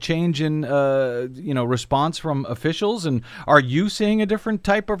this change in response from officials? And are you seeing a different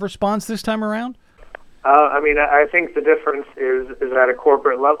type of response this time around? I think the difference is at a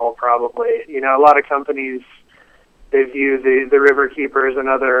corporate level, probably. A lot of companies, they view the river keepers and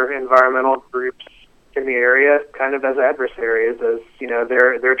other environmental groups in the area kind of as adversaries, as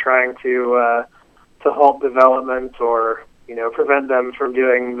they're trying to halt development or prevent them from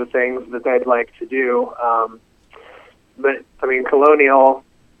doing the things that they'd like to do. But Colonial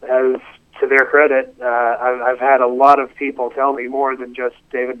has, to their credit, I've had a lot of people tell me, more than just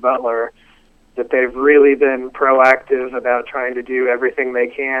David Butler, that they've really been proactive about trying to do everything they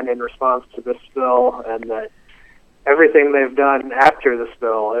can in response to the spill, and that everything they've done after the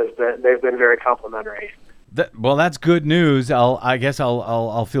spill is that they've been very complimentary. Well, that's good news. I guess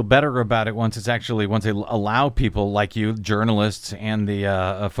I'll feel better about it once they allow people like you, journalists, and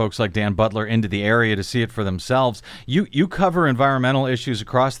the folks like Dan Butler into the area to see it for themselves. You cover environmental issues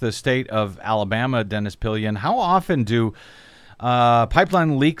across the state of Alabama, Dennis Pillion. How often do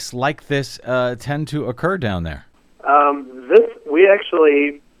pipeline leaks like this tend to occur down there?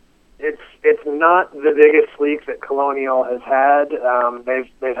 It's not the biggest leak that Colonial has had.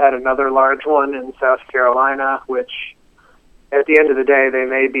 They've had another large one in South Carolina, which at the end of the day they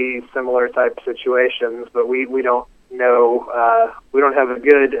may be similar type situations, but we don't know, we don't have a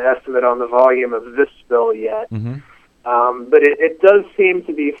good estimate on the volume of this spill yet. But it does seem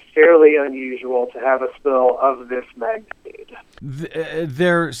to be fairly unusual to have a spill of this magnitude.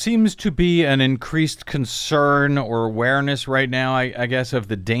 There seems to be an increased concern or awareness right now, I guess, of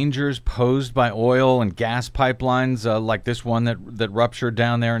the dangers posed by oil and gas pipelines like this one that ruptured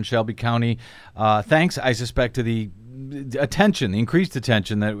down there in Shelby County. Thanks, I suspect, to the increased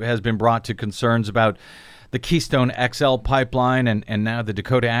attention that has been brought to concerns about the Keystone XL pipeline and now the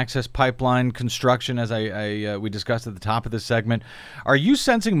Dakota Access Pipeline construction, as we discussed at the top of this segment. Are you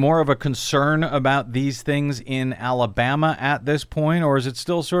sensing more of a concern about these things in Alabama at this point, or is it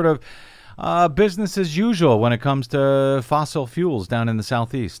still sort of business as usual when it comes to fossil fuels down in the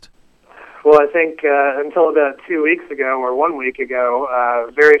Southeast? Well, I think until about 2 weeks ago or 1 week ago,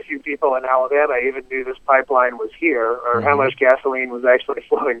 very few people in Alabama even knew this pipeline was here or how much gasoline was actually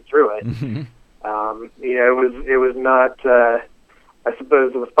flowing through it. It was not. I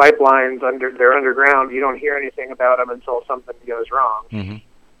suppose with pipelines they're underground. You don't hear anything about them until something goes wrong.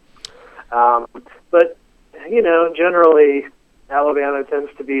 But generally, Alabama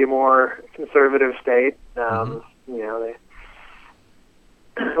tends to be a more conservative state. We're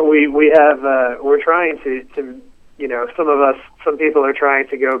trying to some people are trying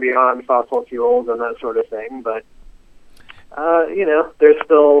to go beyond fossil fuels and that sort of thing, but there's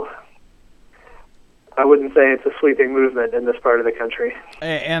still. I wouldn't say it's a sweeping movement in this part of the country.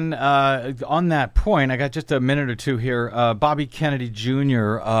 And on that point, I got just a minute or two here. Bobby Kennedy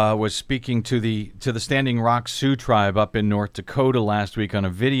Jr. Was speaking to the Standing Rock Sioux tribe up in North Dakota last week on a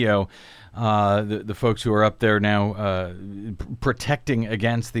video. The folks who are up there now protecting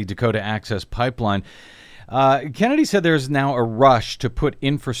against the Dakota Access Pipeline. Kennedy said there's now a rush to put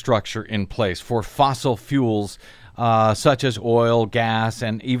infrastructure in place for fossil fuels such as oil, gas,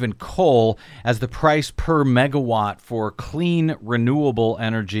 and even coal, as the price per megawatt for clean, renewable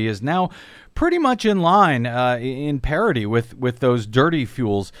energy is now pretty much in line, in parity with those dirty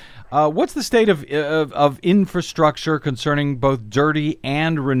fuels. What's the state of infrastructure concerning both dirty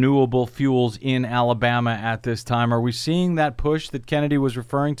and renewable fuels in Alabama at this time? Are we seeing that push that Kennedy was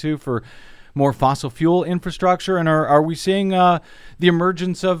referring to for more fossil fuel infrastructure, and are we seeing the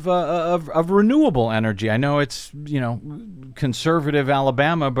emergence of renewable energy? I know it's conservative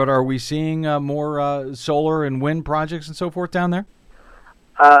Alabama, but are we seeing more solar and wind projects and so forth down there?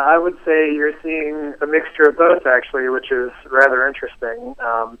 I would say you're seeing a mixture of both, actually, which is rather interesting.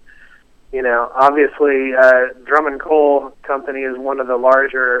 Obviously, Drummond Coal Company is one of the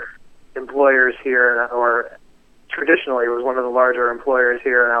larger employers here, or traditionally was one of the larger employers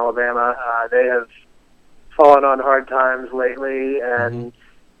here in Alabama. They have fallen on hard times lately, and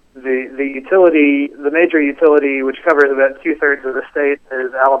the major utility, which covers about 2/3 of the state,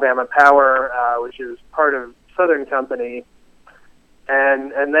 is Alabama Power, which is part of Southern Company,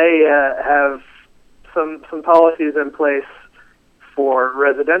 and they have some policies in place for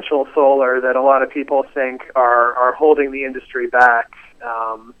residential solar that a lot of people think are holding the industry back.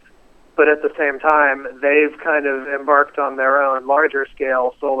 But at the same time, they've kind of embarked on their own larger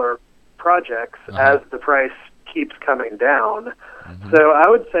scale solar projects as the price keeps coming down. So I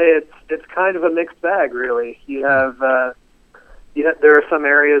would say it's kind of a mixed bag, really. You have there are some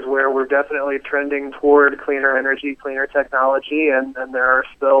areas where we're definitely trending toward cleaner energy, cleaner technology, and there are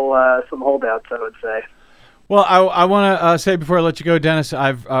still some holdouts, I would say. Well, I want to say before I let you go, Dennis,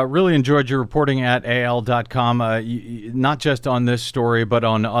 I've really enjoyed your reporting at AL.com, not just on this story, but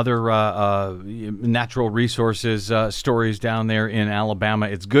on other natural resources stories down there in Alabama.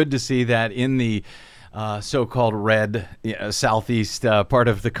 It's good to see that in the so-called red southeast part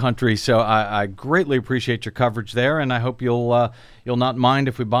of the country. So I greatly appreciate your coverage there, and I hope you'll not mind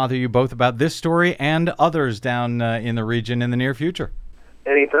if we bother you both about this story and others down in the region in the near future.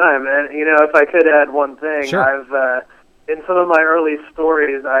 Anytime. And, if I could add one thing, sure. I've, in some of my early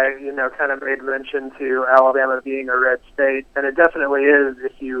stories, I, kind of made mention to Alabama being a red state, and it definitely is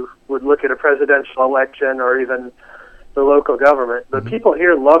if you would look at a presidential election or even the local government. But people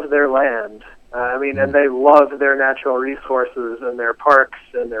here love their land. And they love their natural resources and their parks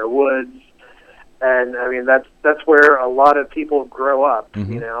and their woods. And, that's where a lot of people grow up,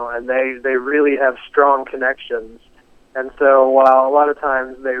 and they really have strong connections. And so while a lot of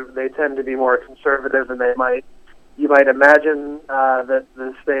times they tend to be more conservative, and you might imagine that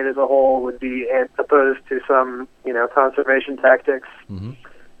the state as a whole would be opposed to some, conservation tactics,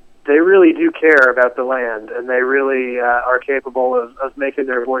 they really do care about the land, and they really are capable of making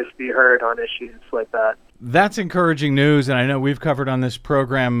their voice be heard on issues like that. That's encouraging news, and I know we've covered on this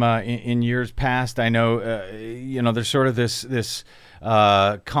program in years past. I know, there's sort of this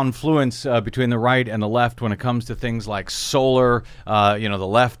confluence between the right and the left when it comes to things like solar. The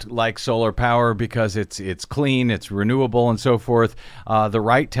left likes solar power because it's clean, it's renewable, and so forth. The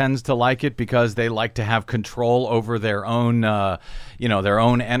right tends to like it because they like to have control over their own, their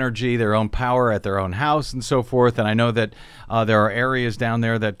own energy, their own power at their own house, and so forth. And I know that there are areas down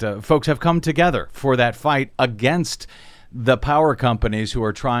there that folks have come together for that fight against the power companies who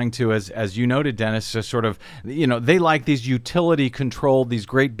are trying to, as you noted, Dennis, just sort of, they like these utility-controlled, these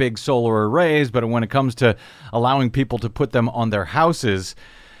great big solar arrays, but when it comes to allowing people to put them on their houses,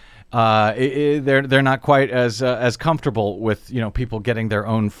 they're not quite as comfortable with people getting their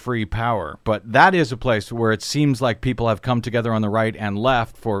own free power. But that is a place where it seems like people have come together on the right and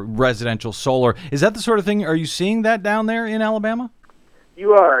left for residential solar. Is that the sort of thing? Are you seeing that down there in Alabama?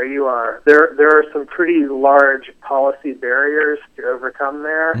 You are. There are some pretty large policy barriers to overcome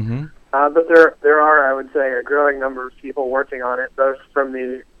there, but there are, I would say, a growing number of people working on it, both from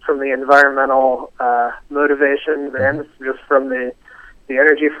the environmental motivations and just from the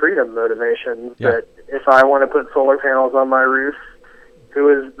energy freedom motivations. Yeah. That if I want to put solar panels on my roof, who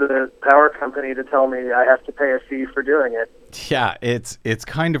is the power company to tell me I have to pay a fee for doing it? Yeah, it's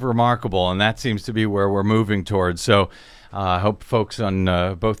kind of remarkable, and that seems to be where we're moving towards. So I hope folks on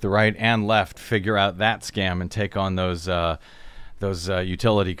both the right and left figure out that scam and take on those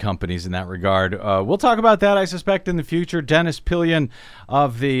utility companies in that regard. We'll talk about that, I suspect, in the future. Dennis Pillion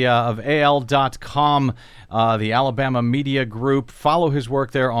of AL.com, the Alabama Media Group. Follow his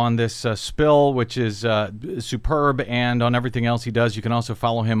work there on this spill, which is superb, and on everything else he does. You can also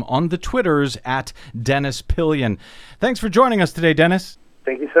follow him on the Twitters at Dennis Pillion. Thanks for joining us today, Dennis.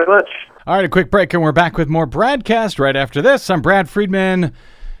 Thank you so much. All right, a quick break, and we're back with more BradCast right after this. I'm Brad Friedman.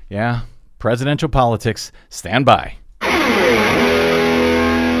 Yeah, presidential politics. Stand by.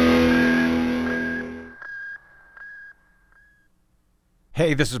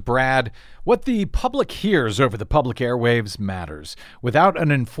 Hey, this is Brad. What the public hears over the public airwaves matters. Without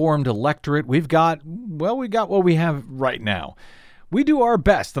an informed electorate, we've got what we have right now. We do our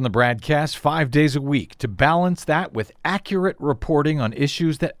best on the BradCast 5 days a week to balance that with accurate reporting on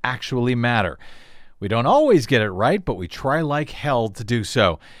issues that actually matter. We don't always get it right, but we try like hell to do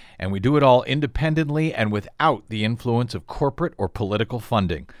so. And we do it all independently and without the influence of corporate or political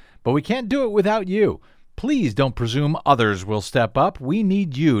funding. But we can't do it without you. Please don't presume others will step up. We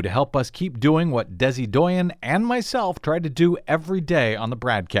need you to help us keep doing what Desi Doyen and myself try to do every day on the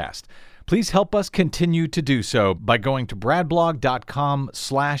BradCast. Please help us continue to do so by going to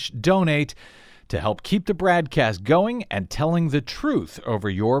bradblog.com/donate to help keep the BradCast going and telling the truth over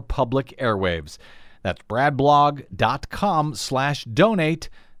your public airwaves. That's bradblog.com/donate.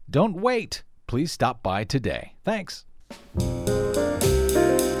 Don't wait. Please stop by today. Thanks.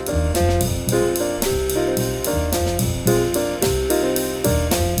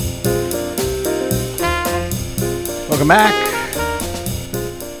 Welcome back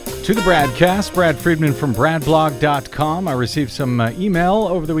to the BradCast. Brad Friedman from bradblog.com. I received some email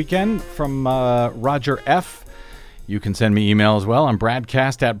over the weekend from Roger F. You can send me email as well. I'm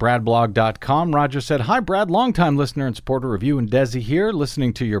bradcast at bradblog.com. Roger said, "Hi, Brad, longtime listener and supporter of you and Desi here.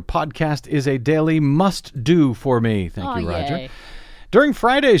 Listening to your podcast is a daily must-do for me." Thank you, Roger. Yay. During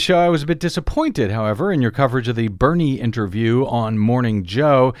Friday's show, I was a bit disappointed, however, in your coverage of the Bernie interview on Morning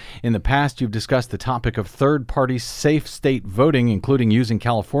Joe. In the past, you've discussed the topic of third-party safe state voting, including using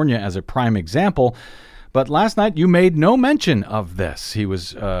California as a prime example. But last night, you made no mention of this.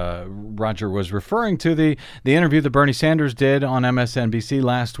 Roger was referring to the interview that Bernie Sanders did on MSNBC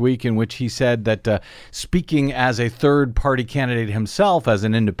last week, in which he said that speaking as a third-party candidate himself, as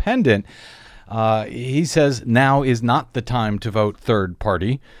an independent, he says now is not the time to vote third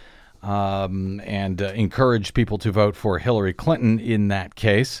party, and encourage people to vote for Hillary Clinton in that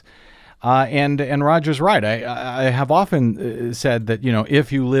case. And Roger's right. I have often said that,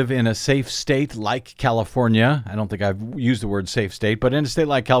 if you live in a safe state like California, I don't think I've used the word safe state, but in a state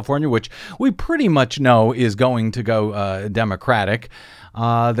like California, which we pretty much know is going to go Democratic,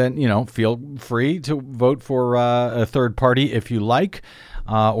 then, feel free to vote for a third party if you like.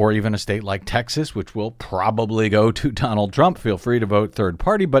 Or even a state like Texas, which will probably go to Donald Trump. Feel free to vote third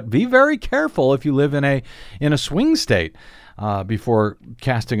party, but be very careful if you live in a swing state before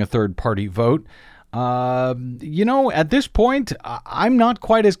casting a third party vote. At this point, I'm not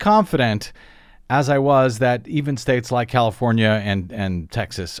quite as confident as I was that even states like California and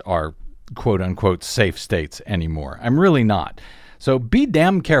Texas are quote unquote safe states anymore. I'm really not. So be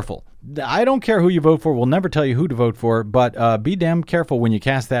damn careful. I don't care who you vote for. We'll never tell you who to vote for, but be damn careful when you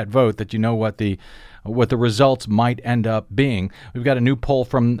cast that vote that you know what the results might end up being. We've got a new poll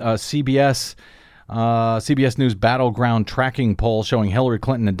from CBS CBS News battleground tracking poll showing Hillary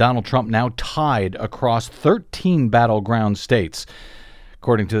Clinton and Donald Trump now tied across 13 battleground states,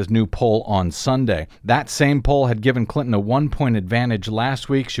 according to this new poll on Sunday. That same poll had given Clinton a 1-point advantage last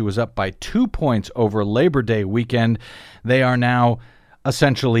week. She was up by 2 points over Labor Day weekend. They are now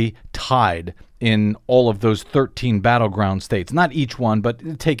essentially tied in all of those 13 battleground states. Not each one,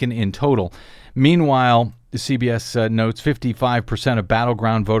 but taken in total. Meanwhile, CBS notes 55% of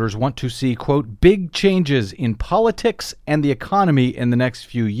battleground voters want to see, quote, big changes in politics and the economy in the next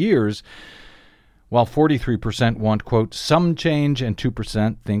few years, while 43% want, quote, some change, and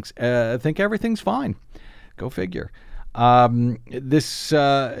 2% think everything's fine. Go figure. This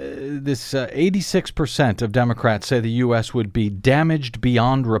 86% of Democrats say the U.S. would be damaged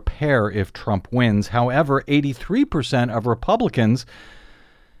beyond repair if Trump wins. However, 83% of Republicans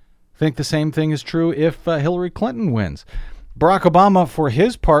think the same thing is true if Hillary Clinton wins. Barack Obama, for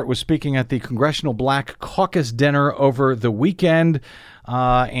his part, was speaking at the Congressional Black Caucus dinner over the weekend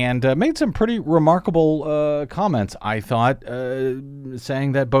and made some pretty remarkable comments, I thought,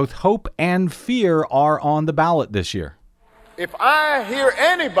 saying that both hope and fear are on the ballot this year. If I hear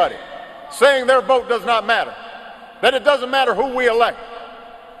anybody saying their vote does not matter, that it doesn't matter who we elect,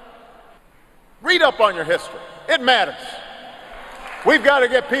 read up on your history. It matters. We've got to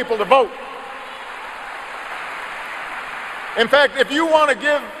get people to vote. In fact, if you want to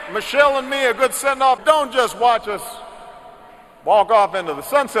give Michelle and me a good send-off, don't just watch us walk off into the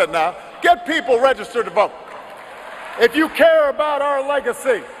sunset now. Get people registered to vote. If you care about our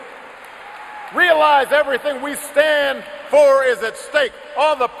legacy, realize everything we stand for is at stake.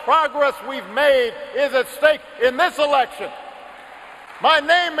 All the progress we've made is at stake in this election. My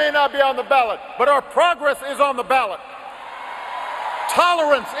name may not be on the ballot, but our progress is on the ballot.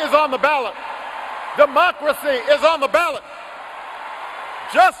 Tolerance is on the ballot. Democracy is on the ballot.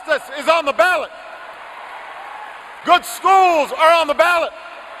 Justice is on the ballot. Good schools are on the ballot.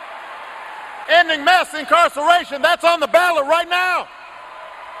 Ending mass incarceration, that's on the ballot right now.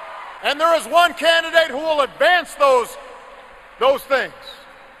 And there is one candidate who will advance those things.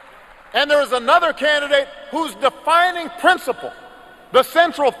 And there is another candidate whose defining principle, the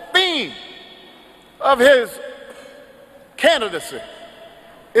central theme of his candidacy,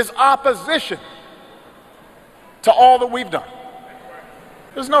 is opposition to all that we've done.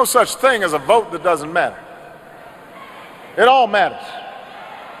 There's no such thing as a vote that doesn't matter. It all matters.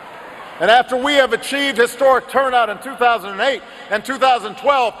 And after we have achieved historic turnout in 2008 and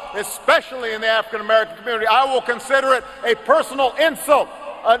 2012, especially in the African American community, I will consider it a personal insult,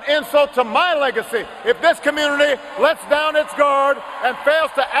 an insult to my legacy, if this community lets down its guard and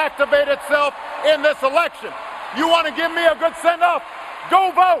fails to activate itself in this election. You want to give me a good send-off?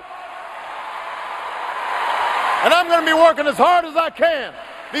 Go vote. And I'm going to be working as hard as I can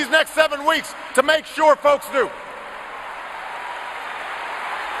these next 7 weeks to make sure folks do.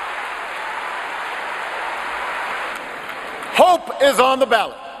 Hope is on the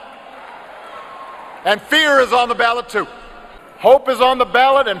ballot. And fear is on the ballot too. Hope is on the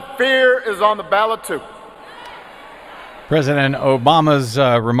ballot and fear is on the ballot too. President Obama's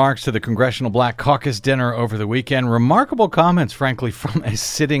remarks to the Congressional Black Caucus dinner over the weekend. Remarkable comments, frankly, from a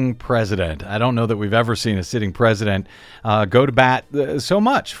sitting president. I don't know that we've ever seen a sitting president go to bat so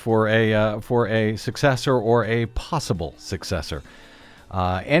much for a successor or a possible successor.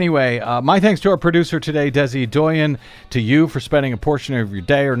 Anyway, my thanks to our producer today, Desi Doyen, to you for spending a portion of your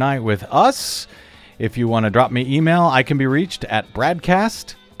day or night with us. If you want to drop me email, I can be reached at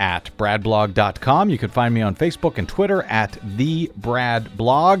BradCast@bradblog.com. You can find me on Facebook and Twitter at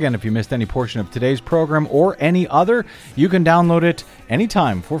 @TheBradBlog. And if you missed any portion of today's program or any other, you can download it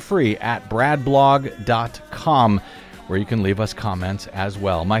anytime for free at BradBlog.com, where you can leave us comments as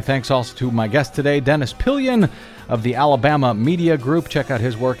well. My thanks also to my guest today, Dennis Pillion of the Alabama Media Group. Check out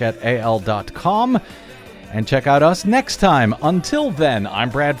his work at al.com. And check out us next time. Until then, I'm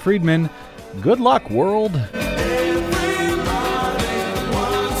Brad Friedman. Good luck, world.